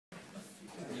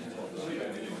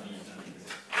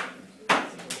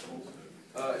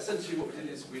essentially what we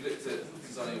did is we looked at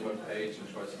designing a web page and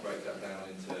tried to break that down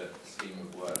into a scheme of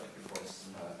work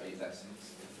across 8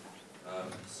 lessons.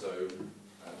 Which is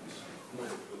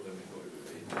more difficult than we thought it would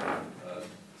be.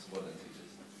 It's well done,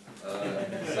 teachers.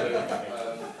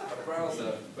 A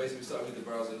browser, basically we started with the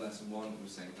browser in lesson 1, we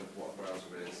were saying what a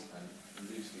browser is and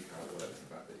loosely how it works,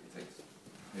 the fact that it takes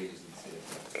pages in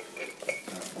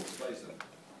CSS and displays them.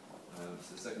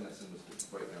 So the second lesson was the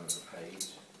breakdown of the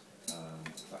page,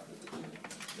 the fact that the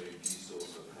view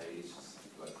source of a page,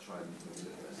 like try and look at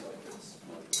their site bits,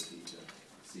 like the teacher,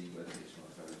 see where the HTML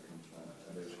code comes from,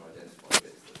 and then try to identify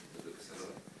bits that look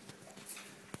similar.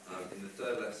 In the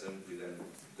third lesson, we then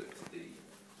looked at maybe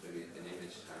an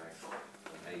image tag,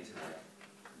 an A tag,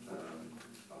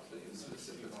 after looking at some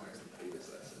similar tags in the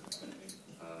previous lesson, and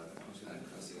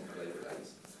seeing how they relate,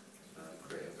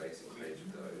 create a basic page of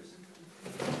those.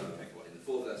 In the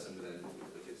fourth lesson, we then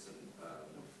look at some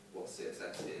what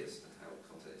CSS is and how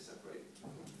content is separate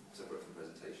from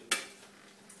presentation.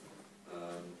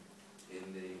 In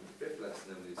the fifth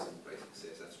lesson, then we did some basic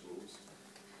CSS rules,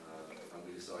 and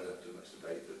we decided after much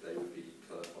debate that they would be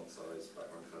colour, font size,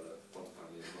 background colour, font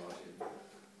family, and margin,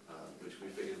 which we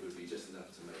figured would be just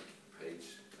enough to make a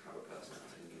page have a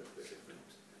personality and look a bit different.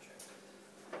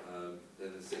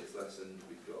 Then in the sixth lesson,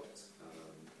 we've got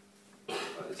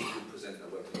this would present a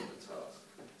web development task.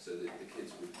 So the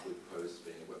kids would pose as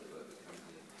being a web development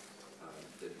company.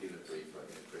 They'd given a brief, like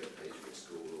create a page for a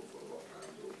school or for a rock band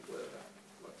or whatever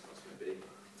that task may be.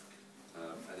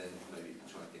 And then maybe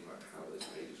try and think about how those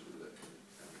pages would look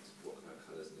and what kind of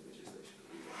colours and images they should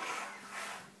be using.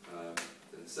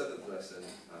 Then the seventh lesson,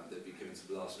 they'd be given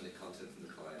some last minute content from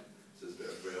the client. So there's a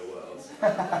bit of real world.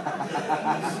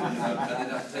 And then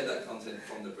have to take that content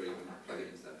from the brief and plug it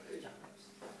into that page.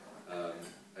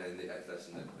 And in the eighth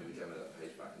lesson, then maybe demo that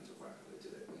page back and talk about how they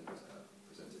did it and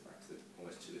present it back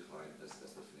almost to the client as the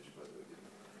finished product.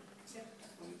 Yeah.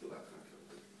 And we thought that kind of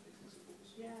covered the principles.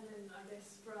 Yeah, and then I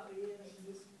guess throughout the year they can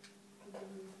just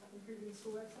continue improving the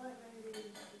school website,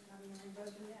 maybe having a new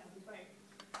version. Yeah, it'll be great.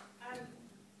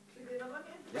 Should we do another one?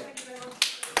 Yeah. Thank you very much.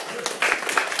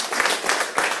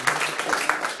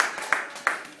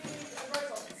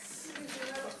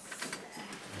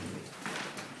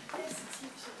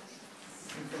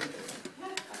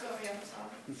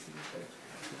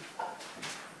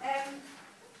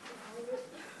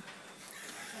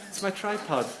 It's my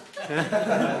tripod.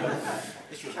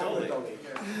 It's your dolly.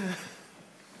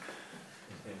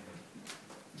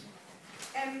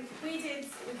 We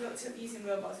looked at using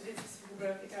robots. We did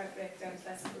specifically break it down to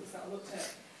lessons, but we sort of looked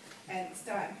at the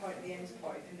starting point and the end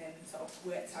point, and then sort of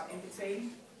worked out in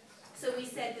between. So we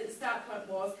said that the start point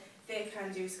was they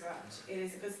can do Scratch. It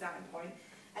is a good starting point.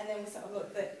 And then we sort of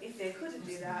looked that if they couldn't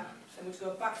do that, then we'd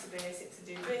go back to basics and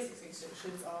do basic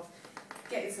instructions of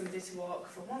getting somebody to walk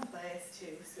from one place to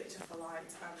switch off the light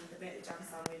and make the jam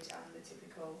sandwich and the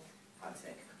typical how to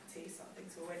make a cup of tea sort of thing.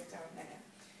 So we went down there.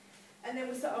 And then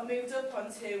we sort of moved up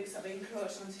onto, sort of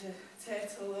encroached onto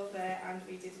Turtle over there, and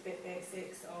we did a bit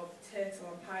basics of Turtle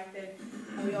and Python.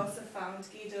 And we also found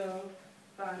Guido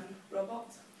van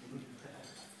Robot. Which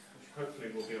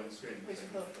hopefully will be on the screen. Which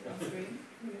will hopefully be on the screen.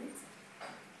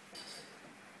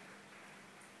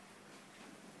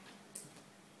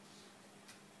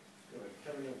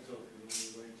 Carry on talking when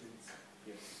we waited.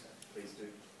 Yes, please do.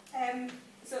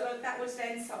 So that was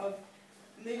then sort of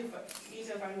move up,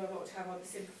 Guido van Robot to have all the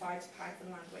simplified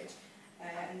Python language,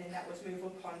 and then that was move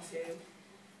up onto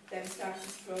them starting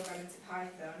to program into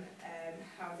Python,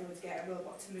 how they would get a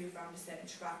robot to move around a certain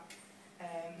track,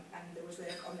 and there was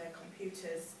work on their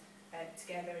computers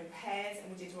together in pairs, and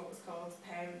we did what was called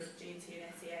pairing with G&T and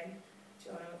SEN. Do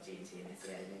you all know what G&T and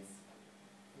SEN is?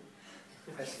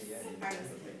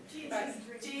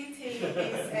 G&T is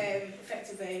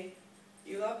effectively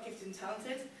you lot, gifted and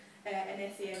talented,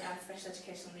 and SEN are special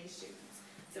educational needs students.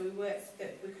 So we worked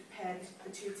that we could pair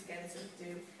the two together so we could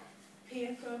do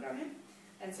peer programming,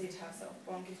 and so you'd have sort of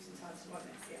one gifted and talented and one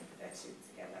SEN for their students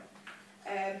together.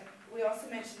 We also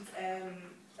mentioned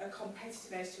a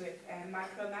competitive edge to it,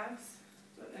 Micro Mouse.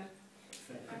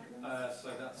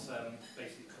 So that's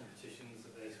basically competitions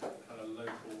that there's kind of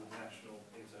local, national,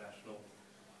 international,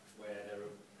 where there are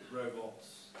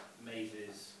robots,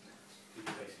 mazes,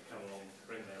 people basically come along,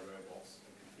 bring their robots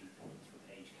and compete on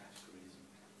different age categories and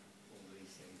all of these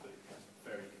things, but it's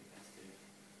very competitive.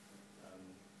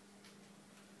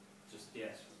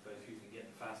 Yes, I suppose who can get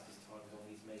the fastest times on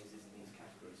these mazes and these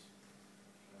categories.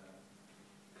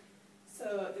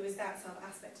 So there was that sort of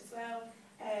aspect as well,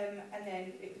 and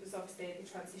then it was obviously the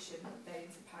transition then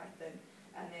into Python,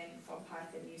 and then from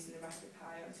Python using the Raspberry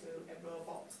Pi onto a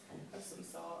robot of some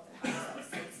sort that has sort of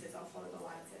sensors or follow the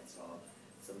light sensor or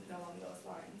something. along those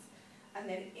lines. And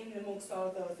then in amongst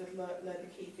all of those, we'd learn the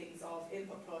key things of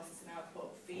input, process and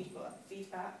output,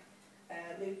 feedback,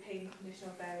 looping,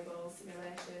 conditional variables,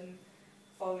 simulation,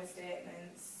 forward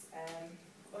statements,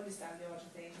 understand the order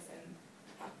of things and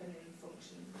happening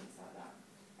functions and things like that.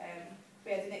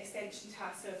 We had an extension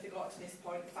task, so if they got to this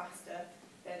point faster,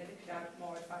 then they could add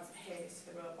more advanced behaviours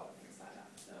to the robot and things like that.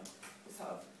 So we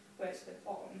sort of worked at the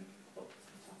bottom up to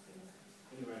the top.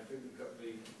 Anyway, I think we've got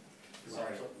the...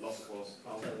 Sorry, lost was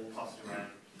passing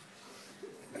around.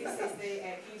 This is the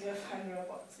Kido fan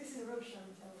robot. This is a rubbish show,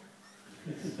 tell me.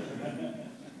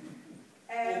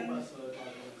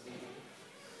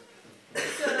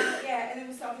 So yeah, and then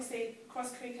we saw obviously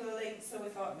cross-curricular links, so we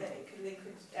thought that it could link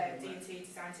with D&T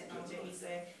design technology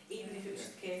easily, even if it was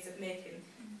just a case of making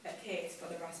a case for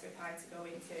the Raspberry Pi to go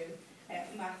into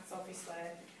maths,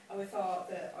 obviously. And we thought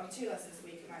that on 2 lessons a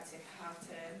week it might take a half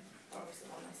term, or obviously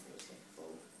 1 lesson it would take a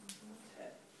full term.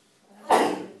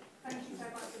 Thank you so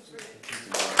much, it's really.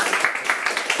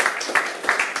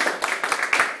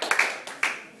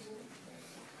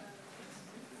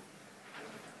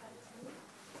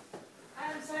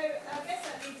 So I guess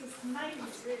that leads us to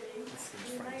names, really.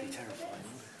 Names terrifying.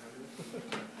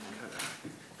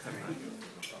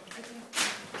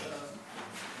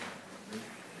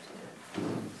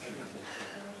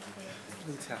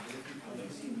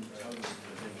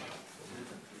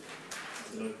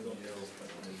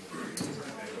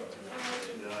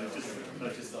 I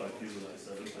just thought I'd Google it, so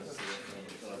it's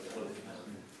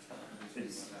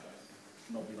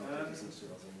not been updated since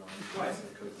 2009. Right,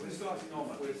 we're starting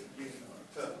off with using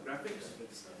Turtle graphics.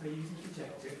 Are you using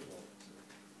projector?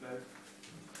 No.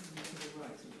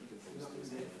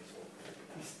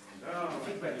 I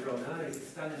think about it wrong. No, it's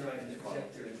standing right in the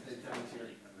projector and then down to your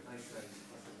eyesight.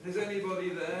 Is anybody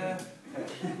there?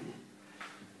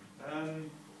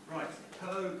 Right,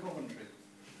 hello Coventry.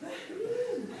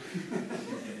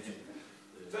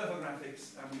 Turtle graphics,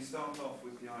 and we start off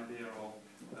with the idea of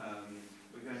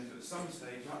we're going to, at some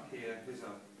stage up here, here's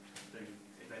our thing,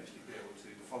 eventually be able to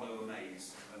follow a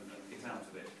maze and get out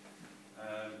of it.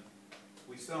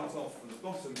 We start off from the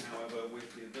bottom, however,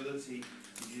 with the ability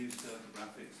to use turtle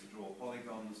graphics to draw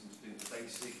polygons and to do the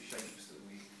basic shapes that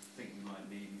we think we might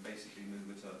need and basically move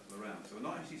the turtle around. So we're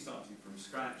not actually starting from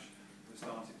scratch, we're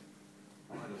starting,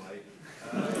 by the way,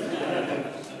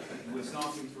 we're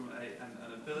starting from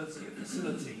an ability, a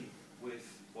facility with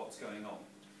what's going on.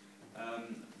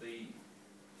 The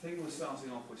thing we're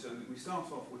starting off with, so we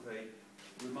start off with a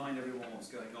remind everyone what's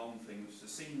going on thing, which is a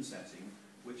scene setting,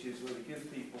 which is where we give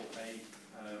people a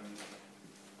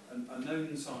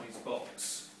known size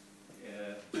box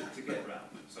to get around.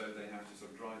 So they have to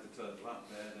sort of drive the turtle up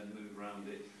there, then move around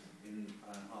it in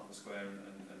half a square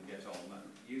and get on. That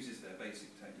uses their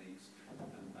basic techniques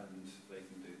and they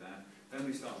can do that. Then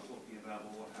we start talking about,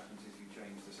 well, what happens if you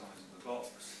change the size of the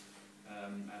box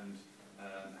and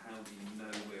how do you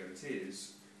know where it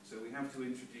is. So we have to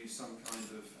introduce some kind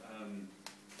of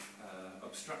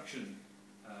obstruction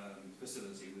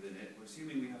facility within it. We're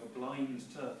assuming we have a blind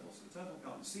turtle, so the turtle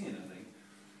can't see anything,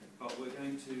 but we're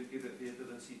going to give it the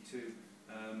ability to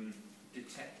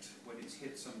detect when it's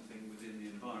hit something within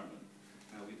the environment.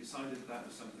 Now we decided that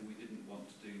was something we didn't want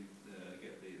to do,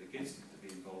 get the kids to be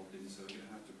involved in, so we're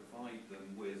going to have to provide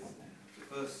them with the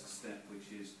first step, which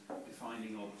is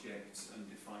defining objects and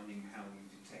defining how you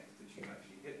detect that you've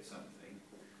actually hit something.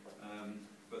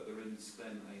 But there is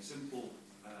then a simple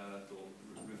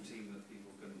routine that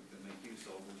people can make use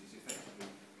of, which is effectively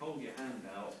hold your hand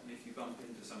out, and if you bump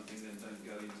into something, then don't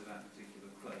go into that particular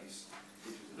place,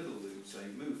 which is a little loop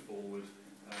saying move forward,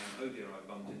 oh dear, I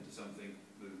bumped into something,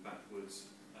 move backwards,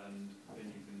 and then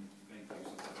you can make use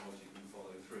of that logic and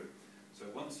follow through. So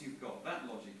once you've got that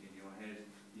logic in your head,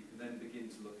 you can then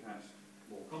begin to look at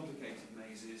more complicated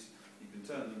mazes. You can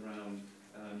turn them around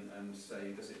and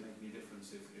say, does it make any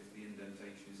difference if the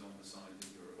indentation is on the side that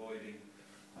you're avoiding?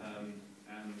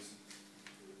 And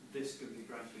this can be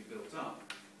gradually built up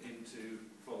into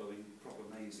following proper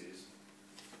mazes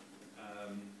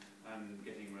and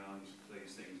getting around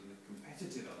these things. And the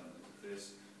competitive element of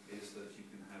this is that you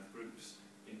can have groups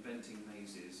inventing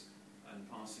mazes and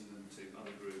passing them to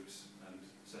other groups and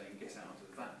saying, get out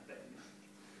of that then.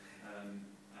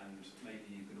 And maybe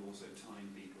you can also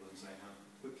time people and say how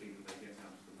quickly would they get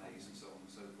out of the maze and so on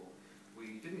and so forth.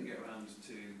 We didn't get around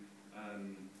to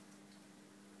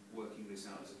working this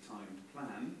out as a timed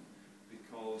plan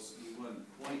because we weren't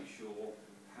quite sure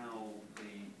how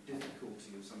the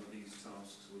difficulty of some of these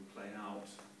tasks would play out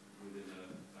within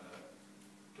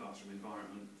a classroom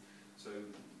environment. So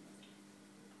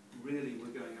really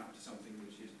we're going up to something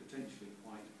which is potentially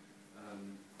quite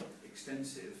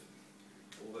extensive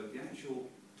although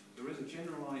there is a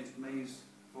generalised maze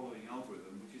following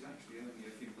algorithm which is actually only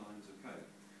a few lines of code.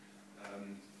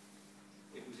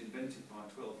 It was invented by a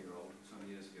 12-year-old some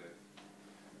years ago,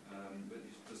 but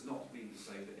it does not mean to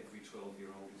say that every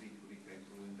 12-year-old is equally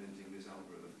capable of inventing this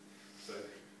algorithm. So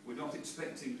we're not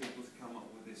expecting people to come up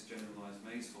with this generalised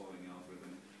maze following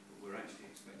algorithm, but we're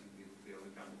actually expecting people to be able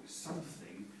to come up with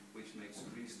something which makes a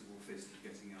reasonable fist of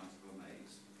getting out of a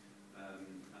maze,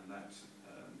 and that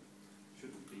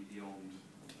shouldn't be beyond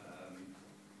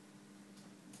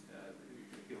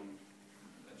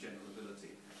a general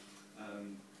ability.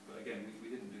 But again, we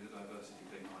didn't do the diversity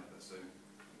thing either, so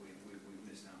we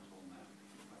missed out on that.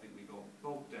 I think we got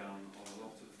bogged down on a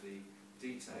lot of the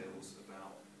details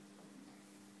about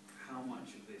how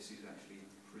much of this is actually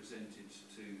presented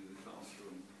to the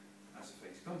classroom as a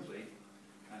fait accompli,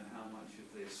 and how much of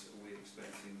this are we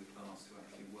expecting the class to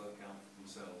actually work out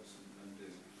themselves and do,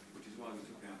 which is why we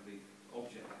took out the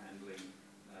object handling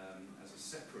as a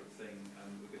separate thing, and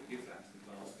we're going to give that to the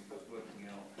class, because working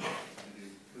out how to do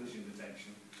collision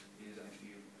detection is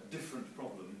actually a different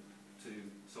problem to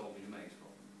solving a maze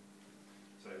problem.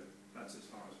 So that's as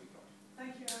far as we got.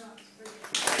 Thank you very much.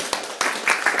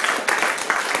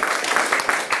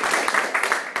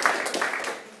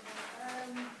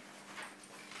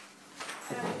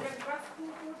 Graphical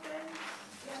board then?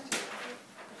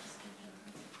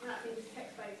 That means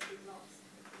text-based is not.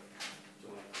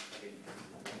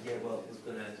 Yeah, well,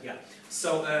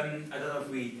 So, I don't know if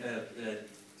we,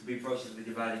 to be approached with the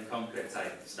divide and conquer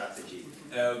type strategy,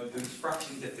 we've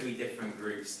fractioned into 3 different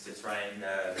groups to try and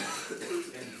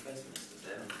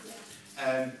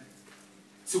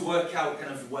to work out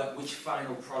kind of which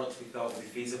final products we thought would be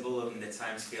feasible in the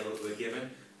timescale that we were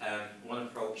given. One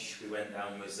approach we went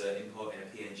down was importing a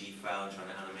PNG file and trying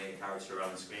to animate a character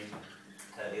around the screen.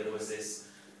 The other was this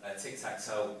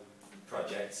tic-tac-toe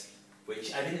project,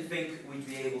 which I didn't think we'd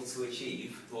be able to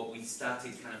achieve, but we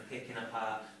started kind of picking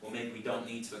apart, well, maybe we don't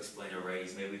need to explain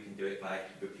arrays, maybe we can do it by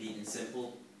repeating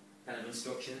simple kind of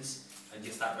instructions and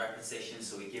just that repetition,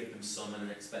 so we give them some and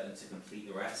then expect them to complete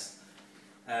the rest.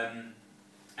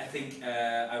 I think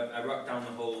I wrote down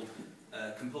the whole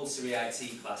compulsory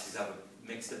IT classes have a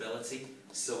mixed ability,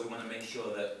 so we want to make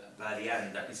sure that by the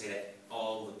end I can say that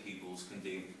all the pupils can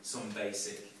do some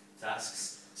basic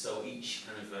tasks, so each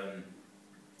kind of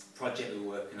project we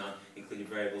were working on included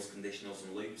variables, conditionals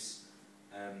and loops.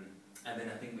 And then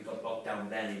I think we got bogged down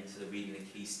then into the reading the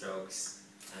keystrokes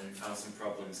and found some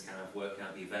problems kind of working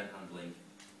out the event handling.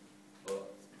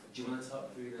 But do you want to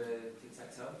talk through the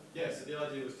tic-tac-toe? Yeah, so the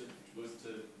idea was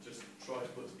to just try to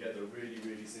put together a really,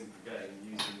 really simple game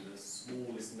using the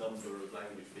smallest number of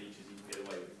language features you can get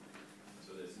away with.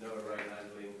 So there's no array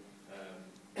handling,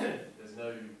 there's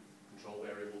no control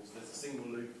variables, there's a single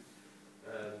loop.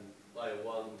 Player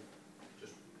 1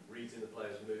 just reads in the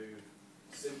player's move,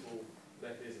 simple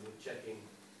mechanism of checking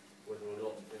whether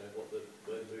or not, what the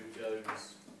move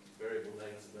goes, variable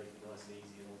names to make it nice and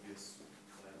easy and obvious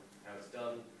how it's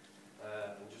done.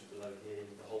 And just below here,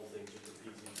 the whole thing just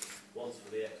repeated once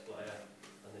for the X player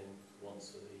and then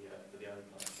once for the O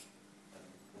player.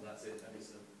 And that's it, and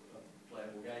it's a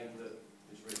playable game that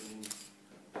is written in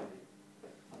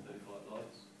 35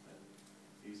 lines and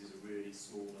uses a really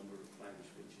small number of language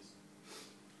features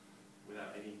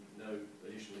without no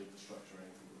additional infrastructure or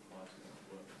anything required to make it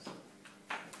work. So.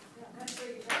 Yeah, that's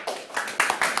really good.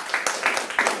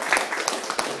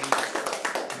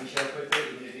 Can we share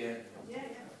quickly? Yeah.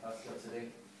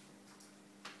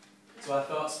 So our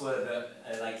thoughts were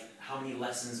that, how many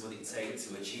lessons would it take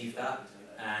to achieve that,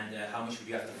 and how much would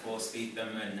you have to force feed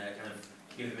them and kind of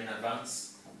give them in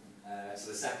advance? So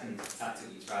the second tactic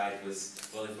we tried was,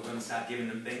 well, if we're going to start giving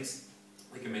them things,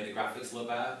 we can make the graphics look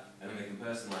better, and then we can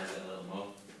personalise it a little more.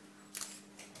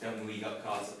 Then we got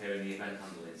caught up here in the event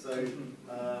handling. So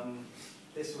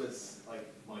this was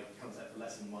my concept for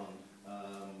lesson 1,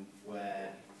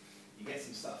 where you get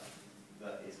some stuff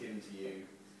that is given to you.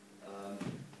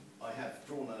 I have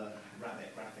drawn a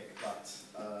rabbit graphic, but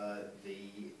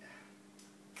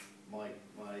my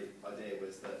idea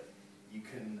was that you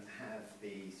can have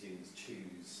the students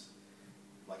choose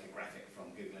like a graphic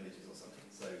from Google Images or something.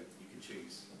 So you can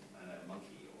choose a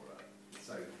monkey or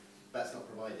so that's not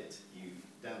provided. You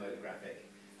download a graphic,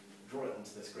 draw it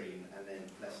onto the screen, and then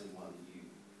lesson 1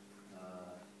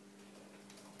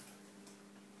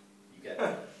 you get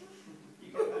that.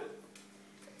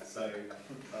 So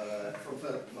from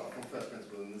first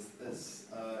principle, and there's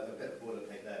a bit of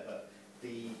boilerplate there, but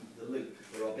the loop,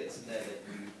 there are bits in there that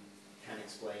you can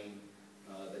explain.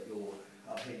 That you're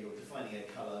up here, you're defining a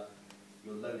colour,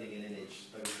 you're loading an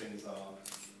image. Those things are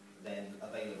then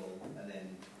available, and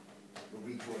then you're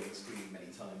redrawing the screen many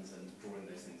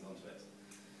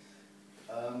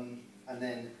and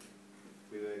then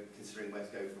we were considering where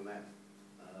to go from there.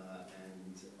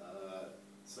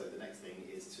 So the next thing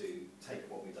is to take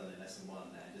what we've done in lesson 1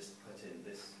 and just put in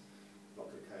this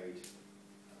block of code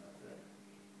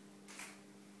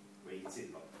where you can see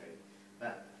the block of code,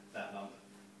 that lump.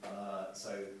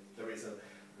 So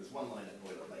there's one line of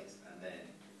boilerplate, and then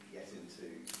you get into.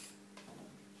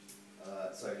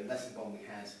 So in lesson 1 we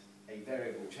had a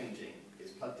variable changing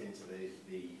is plugged into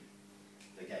the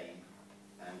game,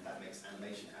 and that makes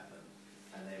animation happen.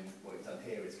 And then what we've done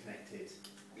here is connected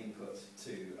input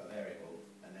to a variable,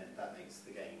 and then that makes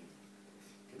the game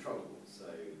controllable. So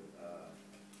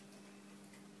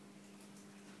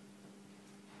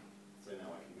now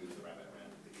I can move the rabbit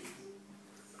around with the keys.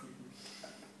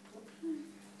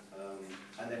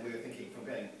 And then we were thinking from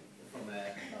going from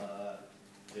there,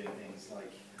 doing things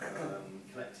like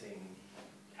collecting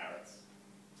carrots,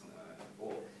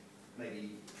 or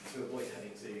maybe to avoid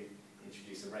having to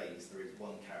introduce arrays, there is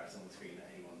one carrot on the screen at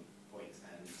any one point,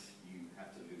 and you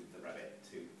have to move the rabbit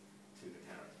to the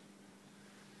carrot.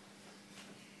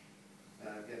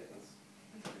 Yeah, that's.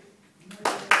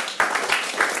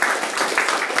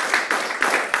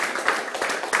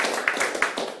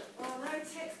 Oh, no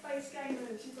text-based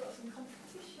gamers, you've got some competition.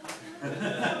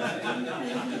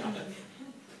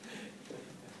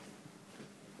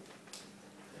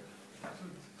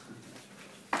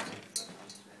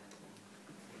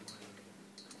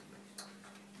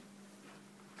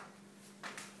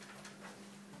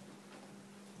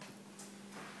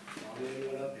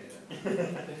 Anyone up here?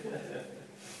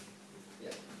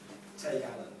 Yeah. Take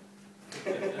Alan.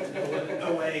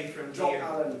 Away from Drop here.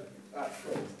 Alan up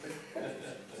front.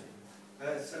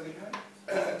 So we had,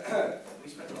 we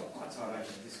spent a lot of our time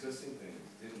actually discussing things,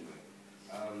 didn't we?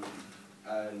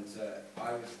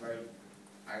 I was very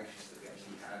anxious that we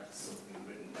actually had something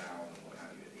written down and what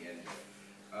have you at the end.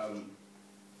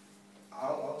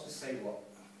 I'll just say what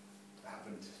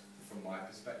happened from my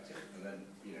perspective, and then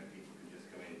people can just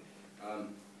come in.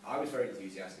 I was very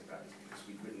enthusiastic about this because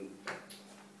we'd written.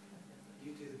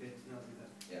 You do the bit, and I'll do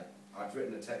that. Yeah, I'd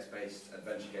written a text-based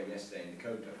adventure game yesterday in the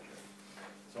Code Dojo.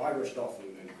 So I rushed off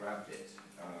and grabbed it,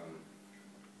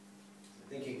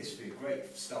 thinking this would be a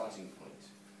great starting point.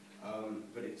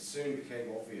 But it soon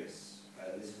became obvious,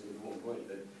 and this is an important point,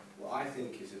 that what I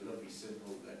think is a lovely,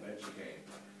 simple adventure game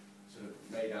sort of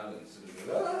made Alan sort of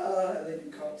go, and then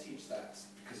you can't teach that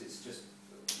because it's just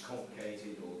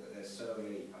complicated, or that there's so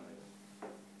many kind of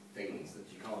things that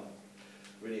you can't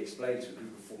really explain to a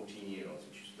group of 14-year-olds,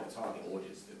 which is the target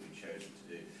audience that we've chosen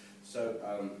to do. So,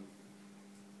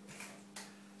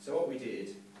 so what we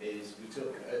did is we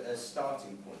took a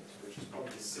starting point, which is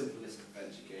probably the simplest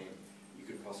adventure game you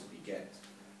could possibly get.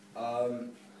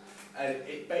 And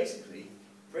it basically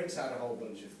prints out a whole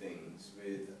bunch of things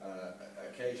with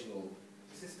occasional...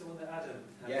 Is this the one that Adam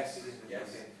had? Yes, to begin with? yes.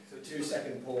 Okay. So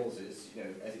 2-second pauses,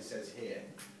 as it says here,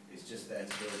 is just there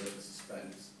to build up the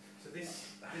suspense. So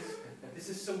this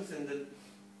is something that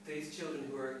these children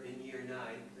who are in year 9,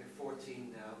 they're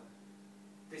 14 now,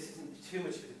 this isn't too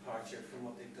much of a departure from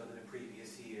what they've done in a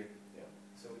previous year. Yeah.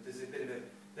 So there's a bit of a,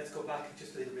 let's go back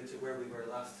just a little bit to where we were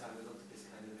last time we looked at this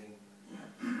kind of thing.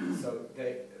 So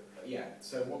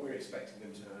so what we're expecting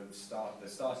them to start, the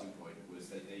starting point was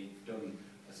that they've done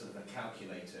a sort of a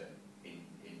calculator in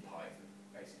Python,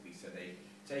 basically. So they've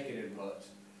taken input,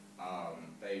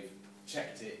 they've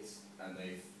checked it, and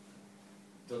they've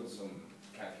done some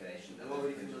calculation. They're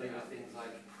already familiar with things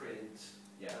like print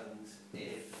and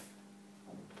if.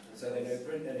 So they know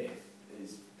print and if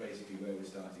is basically where we're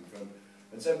starting from.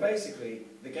 And so basically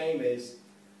the game is,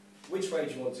 which way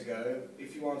do you want to go?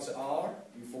 If you answer R,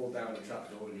 you fall down a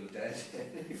trapdoor and you're dead.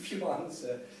 If you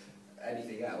answer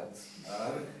anything else,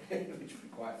 which would be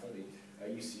quite funny,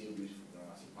 you see a beautiful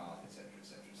grassy path, etc.,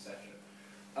 etc.,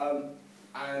 etc.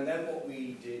 And then what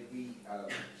we did,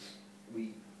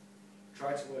 we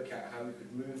tried to work out how we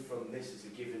could move from this as a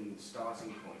given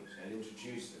starting point and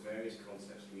introduce the various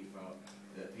concepts we felt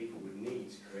that people would need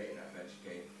to create that adventure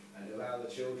game, and allow the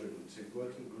children to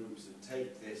work in groups and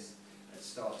take this and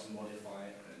start to modify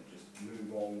it and just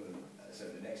move on. And so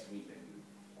the next week they move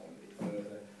on a bit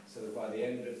further, so that by the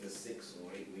end of the 6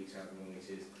 or 8 weeks, however long it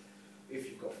is, if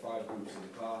you've got 5 groups in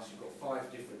the class, you've got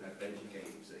 5 different adventure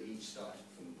games that each started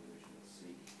from the original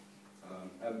C.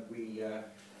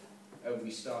 And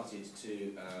we started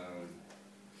to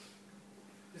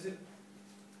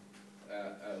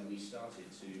we started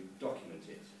to document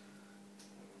it.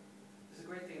 There's a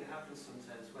great thing that happens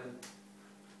sometimes when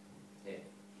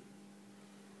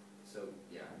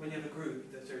when you have a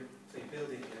group that are, say,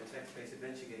 building a text-based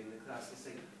adventure game in the class, and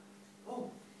say,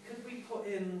 oh, could we put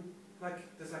in,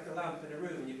 like, there's like a lamp in a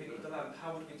room, and you pick up the lamp,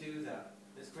 how would we do that?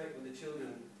 it's great when the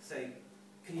children say,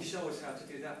 can you show us how to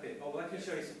do that bit? Oh, well, I can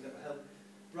show you something that will help.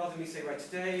 Rather than me say, right,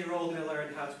 today you're all going to learn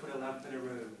how to put a lamp in a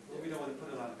room. Well, we don't want to put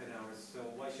a lamp in ours, so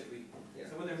why should we? Yeah.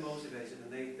 So when they're motivated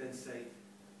and they then say,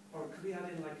 or could we add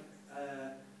in like,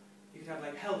 you could have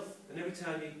like health, and every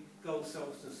time you go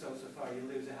so far, you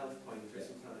lose a health point or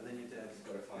something, and then you're dead. You've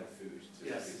got to find food to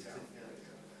Yes. feed health. Yeah.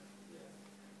 Yeah.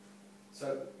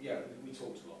 So, yeah, we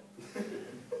talked a lot.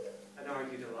 And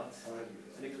argued a lot.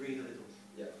 And agreed a little.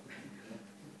 Yeah.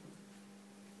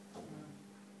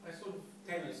 I sort of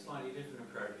came at a slightly different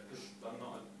approach because I'm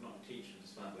not a teacher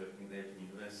despite working there at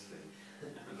university.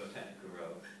 I've got a technical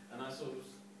role. And I sort of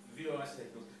view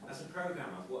iStables as a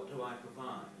programmer, what do I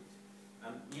provide?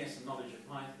 Yes, a knowledge of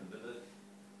Python, but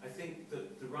I think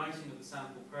that the writing of the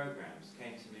sample programs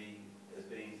came to me as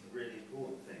being a really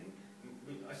important thing.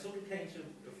 I sort of came to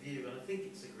a view, and I think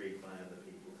it's agreed by other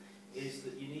people, is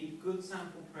that you need good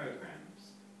sample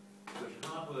programs which are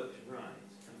hard work to write,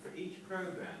 and for each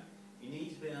program you need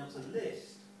to be able to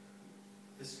list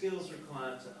the skills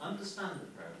required to understand the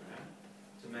program,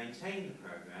 to maintain the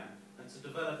program, and to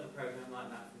develop a program like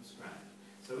that from scratch.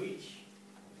 So each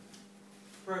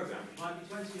program, which might be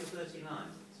 20 or 30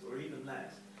 lines, or even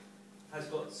less, has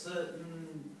got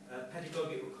certain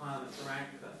pedagogic requirements or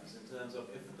outcomes in terms of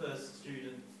if the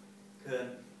student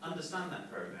can understand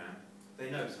that program, they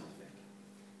know something.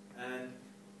 And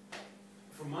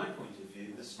from my point of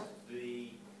view,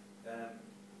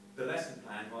 the lesson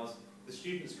plan was the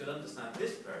students could understand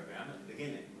this program at the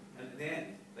beginning, and at the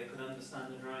end they could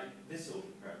understand and write this sort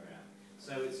of program.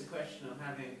 So it's a question of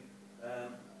having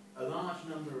a large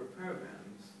number of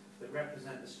programs that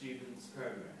represent the student's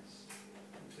progress.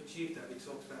 To achieve that, we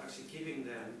talked about actually giving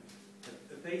them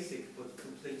a basic but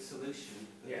complete solution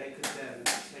that they could then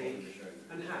take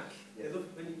and hack. Yeah. They love,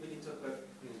 when you talk about,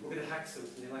 we're going to hack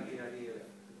something, they like the idea of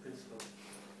the principle.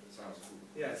 It sounds cool.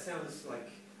 Yeah, it sounds like,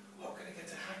 oh, can I get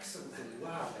to hack something?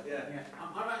 Wow. Yeah.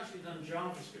 I've actually done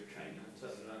JavaScript training. I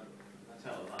tell them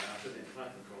I've done it in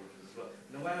Python courses as well.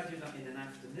 And the way I do that in an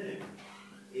afternoon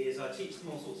is I teach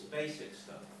them all sorts of basic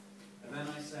stuff, and then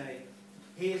I say,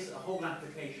 here's a whole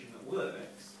application that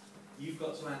works, you've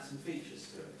got to add some features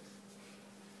to it.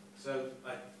 So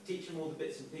I teach them all the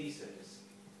bits and pieces,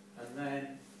 and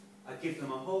then I give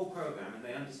them a whole program, and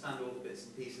they understand all the bits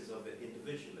and pieces of it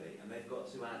individually, and they've got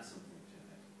to add something to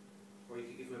it. Or you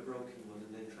could give them a broken one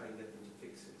and then try and get them to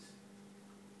fix it.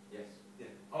 Yes. Yeah.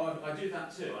 Oh, I do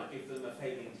that too. I give them a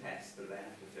failing test that they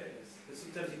have to fix. But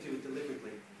sometimes you do it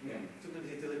deliberately. Yeah. Sometimes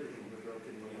you deliberately give them a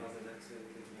broken one rather than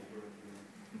accidentally give them a broken one.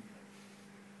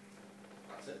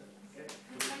 That's it. Okay.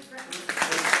 Thanks very much.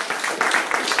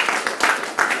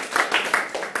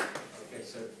 Okay,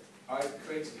 so I've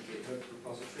created a GitHub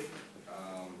repository,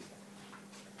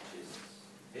 which is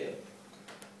here.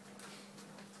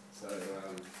 So,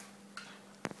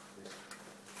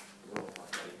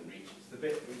 the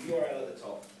bit with URL at the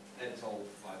top, Entol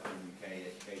 500 UK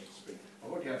Education Spring. I've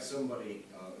already had somebody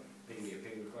ping me a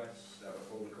ping request, a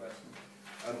pull request.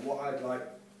 What I'd like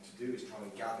to do is try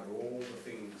and gather all the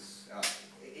things.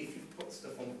 If you put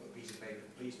stuff on a piece of paper,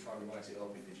 please try and write it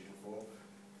up in digital form.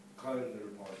 Clone the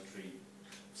repository,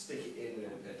 stick it in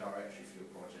a directory for your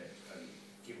project, and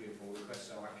give me a pull request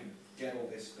so I can get all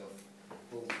this stuff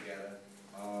pulled together.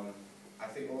 I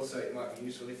think also it might be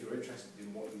useful if you're interested in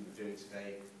what we were doing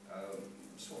today,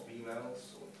 swap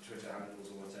emails or Twitter handles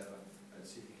or whatever, and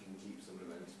see if you can keep some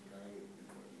momentum going with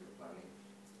what you were planning.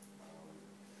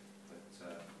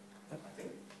 I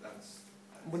think that's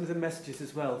One of the messages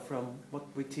as well from what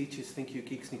we teachers think you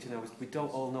geeks need to know is we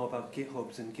don't all know about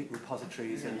GitHubs and Git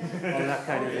repositories and all that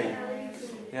kind of thing.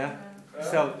 Yeah?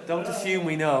 So don't assume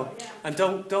we know, and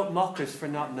don't mock us for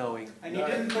not knowing. And you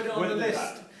didn't put it on the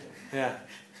list. Yeah.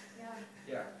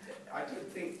 Yeah, I don't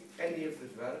think any of the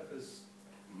developers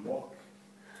mock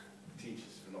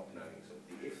teachers for not knowing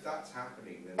something. If that's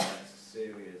happening, then that's a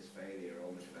serious failure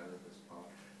on the developer's part.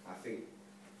 I think,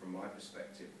 from my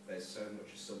perspective, there's so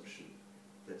much assumption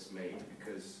that's made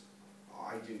because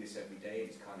I do this every day.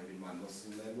 It's kind of in my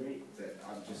muscle memory that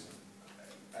I'm just,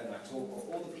 and I talk,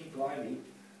 all the people I meet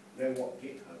know what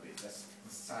GitHub is. That's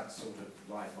the sad sort of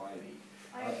life I lead.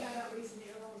 I found out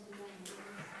recently when I was designing.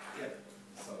 Yeah.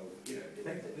 So, you know.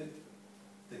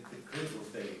 The critical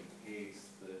thing is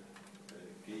that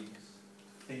geeks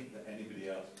think that anybody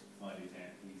else can find it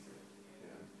out easily.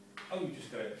 Yeah. Oh, you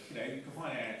just go, you can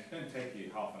find it out, it's going to take you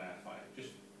half an hour to find it.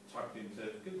 Just type it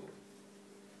into Google.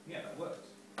 Yeah, that works.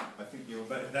 I think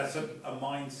But that's a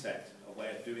mindset, a way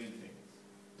of doing things.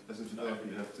 As a developer,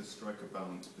 you have to strike a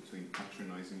balance between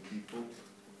patronising people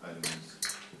and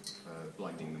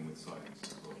blinding them with science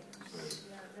as well.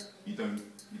 So you don't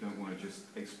you don't want to just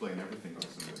explain everything to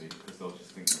somebody because they'll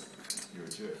just think you're a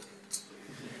jerk.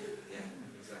 Yeah,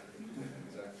 exactly.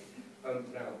 Exactly.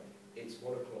 Now, it's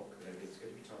 1 o'clock and it's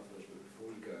going to be time for us, but before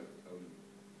we go,